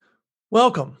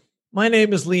Welcome. My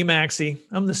name is Lee Maxey.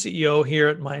 I'm the CEO here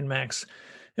at MindMax,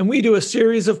 and we do a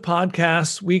series of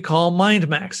podcasts we call Mind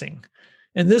Maxing.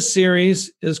 And this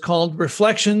series is called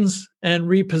Reflections and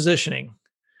Repositioning.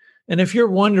 And if you're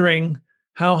wondering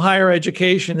how higher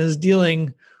education is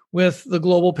dealing with the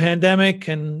global pandemic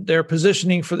and their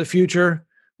positioning for the future,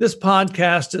 this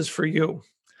podcast is for you.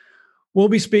 We'll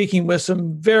be speaking with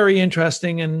some very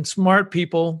interesting and smart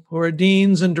people who are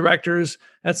deans and directors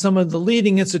at some of the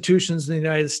leading institutions in the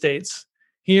United States,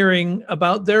 hearing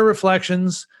about their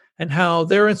reflections and how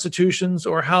their institutions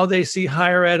or how they see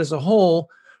higher ed as a whole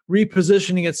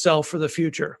repositioning itself for the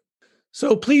future.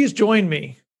 So please join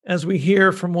me as we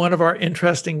hear from one of our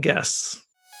interesting guests.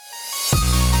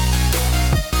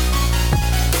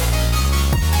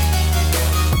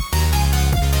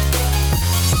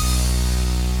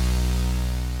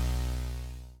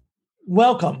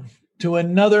 Welcome to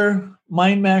another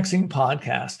Mind Maxing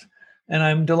podcast. And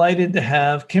I'm delighted to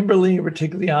have Kimberly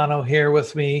Ritigliano here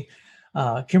with me.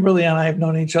 Kimberly and I have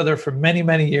known each other for many,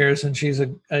 many years, and she's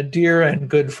a dear and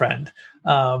good friend.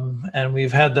 And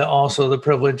we've had also the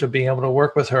privilege of being able to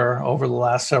work with her over the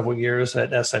last several years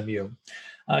at SMU.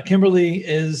 Kimberly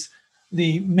is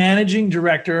the managing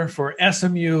director for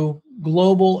SMU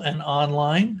Global and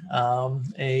Online,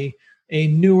 a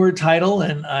newer title,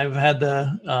 and I've had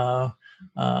the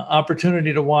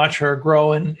opportunity to watch her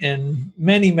grow in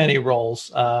many, many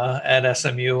roles at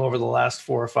SMU over the last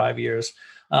 4 or 5 years.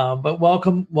 But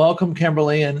welcome,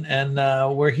 Kimberly,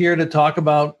 and we're here to talk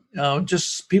about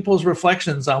just people's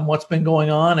reflections on what's been going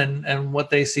on and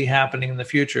what they see happening in the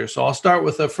future. So I'll start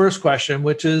with the first question,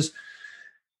 which is,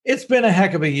 it's been a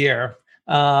heck of a year.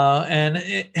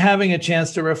 Having a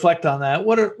chance to reflect on that,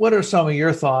 what are some of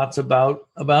your thoughts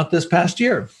about this past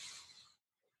year?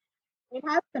 It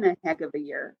has been a heck of a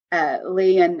year,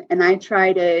 Lee, and I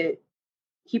try to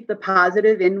keep the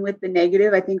positive in with the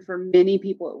negative. I think for many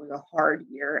people it was a hard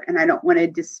year, and I don't want to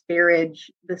disparage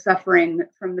the suffering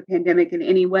from the pandemic in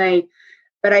any way.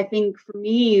 But I think for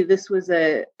me, this was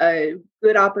a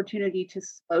good opportunity to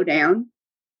slow down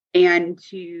and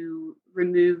to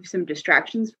remove some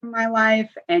distractions from my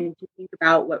life and to think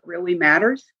about what really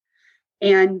matters.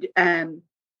 And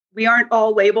we aren't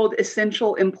all labeled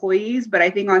essential employees, but I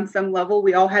think on some level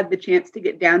we all had the chance to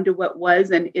get down to what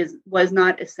was and was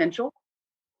not essential.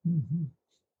 Mm-hmm.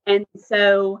 And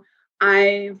so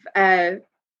I've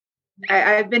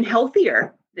been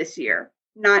healthier this year,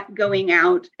 not going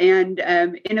out, and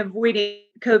in avoiding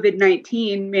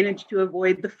COVID-19, managed to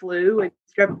avoid the flu and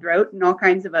strep throat and all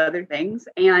kinds of other things.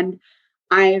 And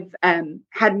I've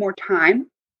had more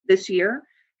time this year,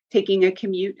 taking a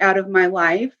commute out of my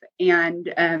life and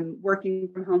working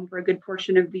from home for a good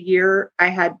portion of the year. I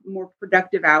had more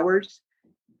productive hours,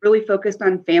 really focused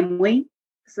on family,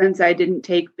 since I didn't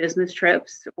take business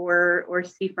trips or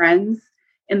see friends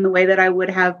in the way that I would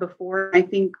have before. I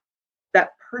think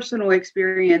that personal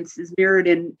experience is mirrored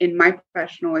in my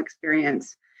professional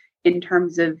experience in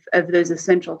terms of those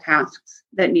essential tasks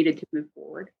that needed to move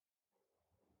forward.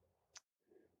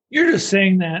 You're just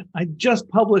saying that. I just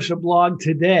published a blog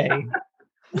today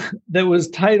that was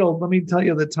titled, let me tell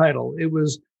you the title. It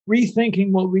was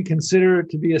Rethinking What We Consider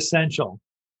to Be Essential.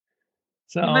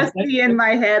 So it must be in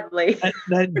my head, Lee.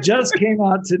 that just came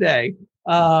out today.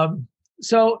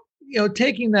 So,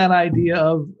 taking that idea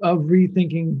of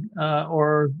rethinking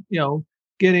or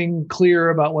getting clear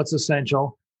about what's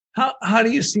essential, how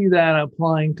do you see that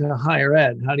applying to higher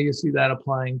ed? How do you see that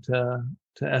applying to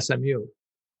SMU?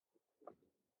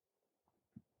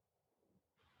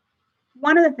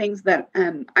 One of the things that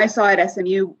I saw at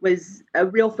SMU was a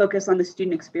real focus on the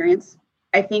student experience.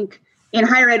 I think in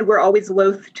higher ed, we're always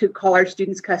loath to call our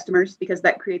students customers because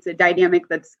that creates a dynamic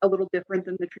that's a little different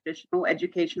than the traditional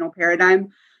educational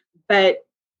paradigm. But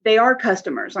they are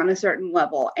customers on a certain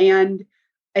level. And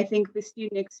I think the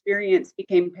student experience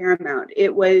became paramount.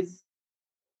 It was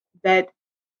that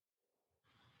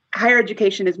higher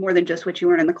education is more than just what you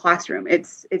learn in the classroom.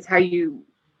 It's how you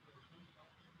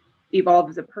evolve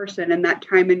as a person and that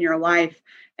time in your life,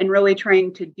 and really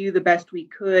trying to do the best we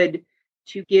could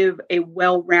to give a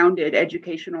well-rounded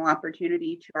educational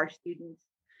opportunity to our students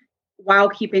while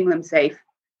keeping them safe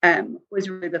was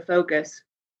really the focus.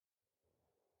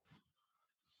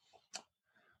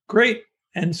 Great.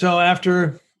 And so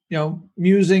after,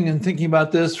 musing and thinking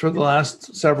about this for the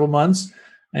last several months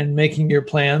and making your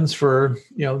plans for,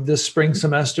 this spring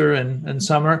semester and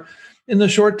summer, in the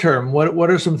short term, what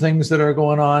are some things that are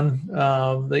going on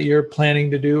that you're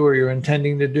planning to do or you're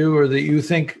intending to do or that you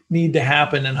think need to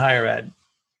happen in higher ed?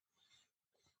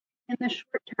 In the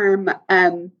short term,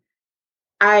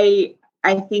 I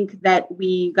think that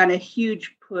we got a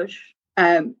huge push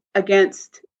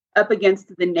against the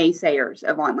naysayers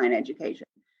of online education.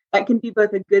 That can be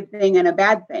both a good thing and a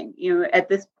bad thing. At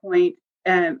this point,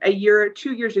 a year,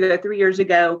 2 years ago, 3 years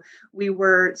ago, we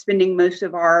were spending most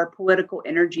of our political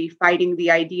energy fighting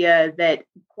the idea that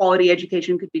quality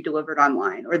education could be delivered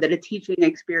online, or that a teaching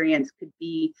experience could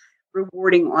be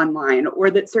rewarding online, or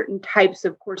that certain types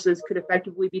of courses could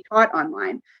effectively be taught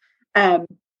online.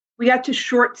 We got to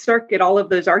short circuit all of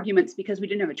those arguments because we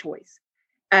didn't have a choice,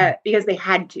 because they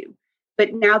had to.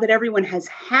 But now that everyone has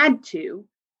had to,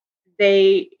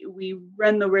 we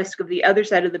run the risk of the other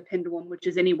side of the pendulum, which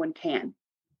is anyone can.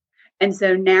 And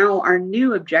so now our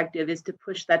new objective is to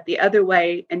push that the other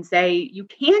way and say, you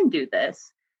can do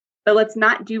this, but let's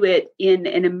not do it in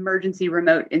an emergency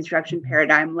remote instruction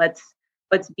paradigm. Let's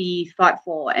be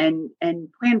thoughtful and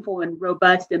planful and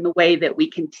robust in the way that we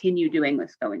continue doing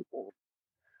this going forward.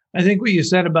 I think what you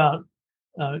said about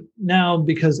now,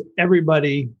 because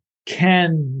everybody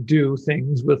can do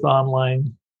things with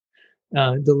online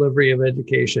delivery of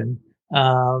education,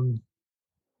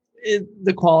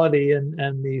 the quality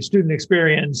and the student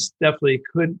experience definitely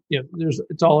could,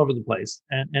 it's all over the place.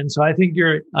 And so I think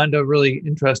you're on a really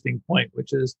interesting point,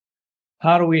 which is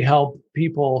how do we help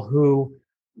people who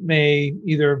may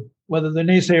either, whether they're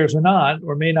naysayers or not,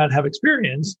 or may not have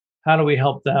experience, how do we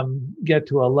help them get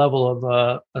to a level of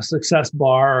a success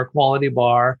bar or quality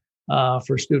bar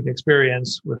for student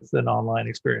experience with an online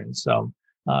experience? So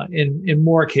in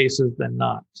more cases than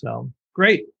not. So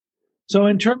great. So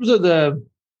in terms of the,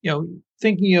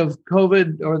 thinking of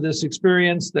COVID or this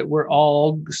experience that we're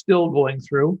all still going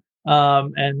through,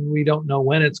 and we don't know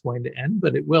when it's going to end,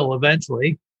 but it will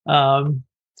eventually.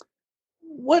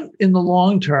 What in the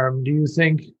long term do you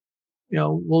think,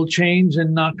 will change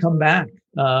and not come back,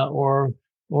 or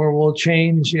will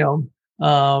change, and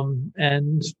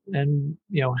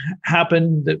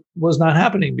happen that was not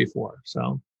happening before?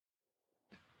 So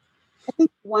I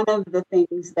think one of the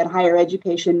things that higher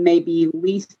education may be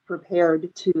least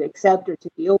prepared to accept or to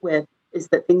deal with is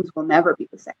that things will never be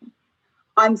the same.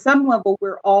 On some level,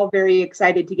 we're all very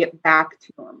excited to get back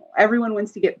to normal. Everyone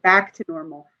wants to get back to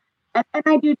normal. And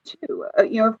I do too.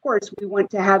 Of course, we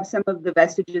want to have some of the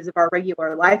vestiges of our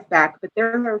regular life back, but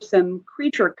there are some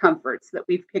creature comforts that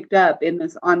we've picked up in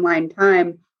this online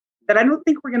time that I don't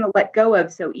think we're going to let go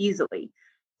of so easily.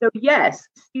 So yes,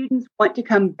 students want to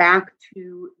come back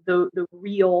to the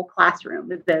real classroom,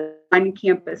 the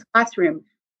on-campus classroom.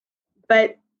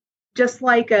 But just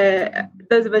like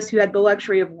those of us who had the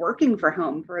luxury of working from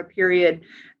home for a period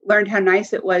learned how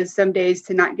nice it was some days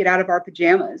to not get out of our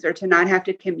pajamas or to not have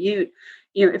to commute.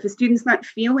 If a student's not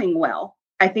feeling well,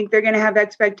 I think they're going to have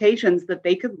expectations that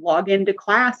they could log into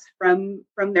class from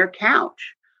their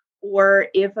couch. Or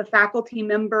if a faculty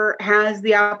member has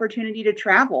the opportunity to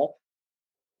travel,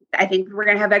 I think we're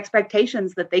going to have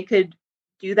expectations that they could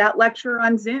do that lecture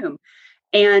on Zoom.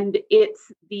 And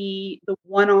it's the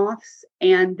one-offs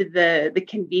and the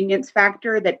convenience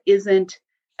factor that isn't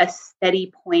a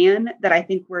steady plan that I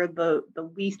think we're the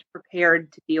least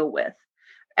prepared to deal with.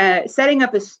 Setting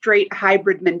up a straight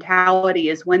hybrid mentality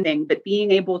is one thing, but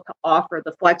being able to offer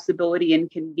the flexibility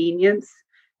and convenience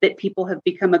that people have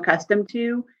become accustomed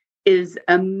to is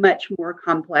a much more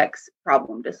complex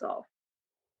problem to solve.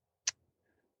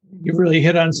 You really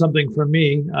hit on something for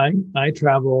me. I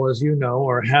travel, as you know,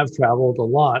 or have traveled a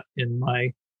lot in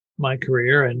my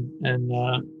career, and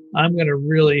I'm going to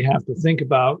really have to think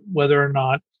about whether or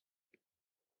not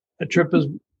a trip is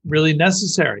really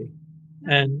necessary.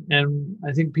 And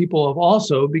I think people have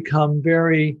also become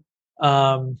very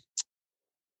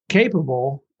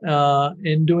capable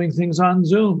in doing things on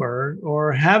Zoom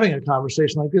or having a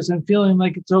conversation like this and feeling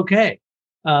like it's okay.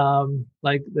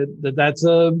 Like that's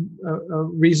a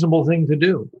reasonable thing to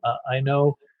do. I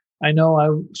know I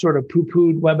sort of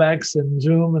poo-pooed WebEx and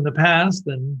Zoom in the past,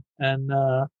 and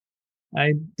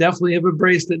I definitely have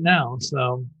embraced it now.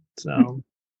 So.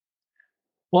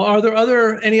 Well, are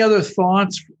there any other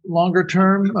thoughts, longer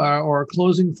term, or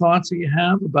closing thoughts that you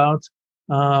have about,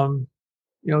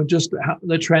 just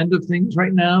the trend of things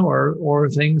right now, or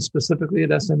things specifically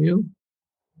at SMU?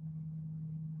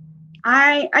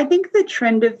 I think the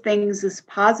trend of things is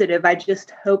positive. I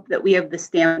just hope that we have the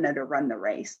stamina to run the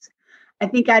race. I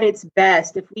think at its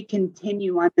best, if we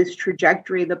continue on this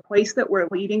trajectory, the place that we're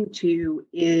leading to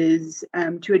is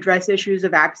to address issues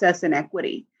of access and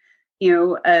equity,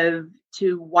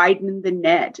 to widen the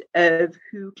net of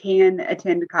who can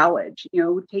attend college,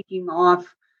 taking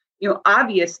off,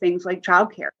 obvious things like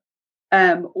childcare,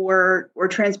 or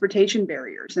transportation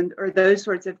barriers or those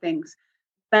sorts of things.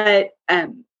 But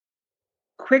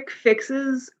quick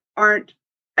fixes aren't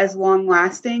as long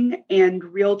lasting, and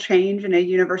real change in a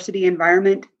university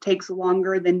environment takes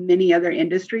longer than many other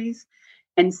industries.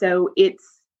 And so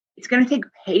it's going to take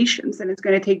patience, and it's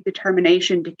going to take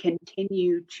determination to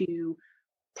continue to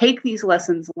take these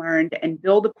lessons learned and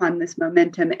build upon this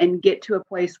momentum and get to a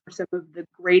place where some of the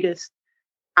greatest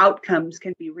outcomes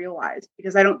can be realized,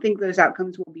 because I don't think those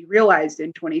outcomes will be realized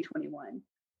in 2021,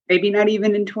 maybe not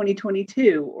even in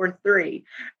 2022 or 3.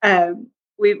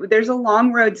 There's a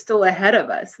long road still ahead of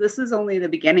us. This is only the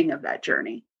beginning of that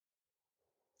journey.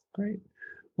 Great.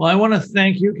 Well, I want to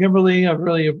thank you, Kimberly. I've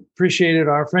really appreciated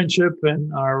our friendship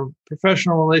and our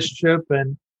professional relationship,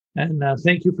 and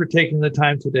thank you for taking the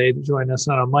time today to join us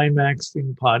on a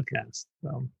MindMaxing podcast.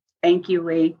 Thank you,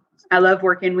 Lee. I love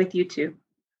working with you too.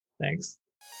 Thanks.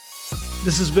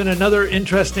 This has been another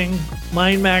interesting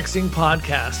MindMaxing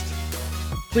podcast.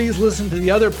 Please listen to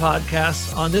the other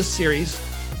podcasts on this series,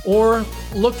 or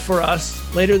look for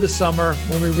us later this summer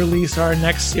when we release our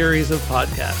next series of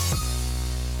podcasts.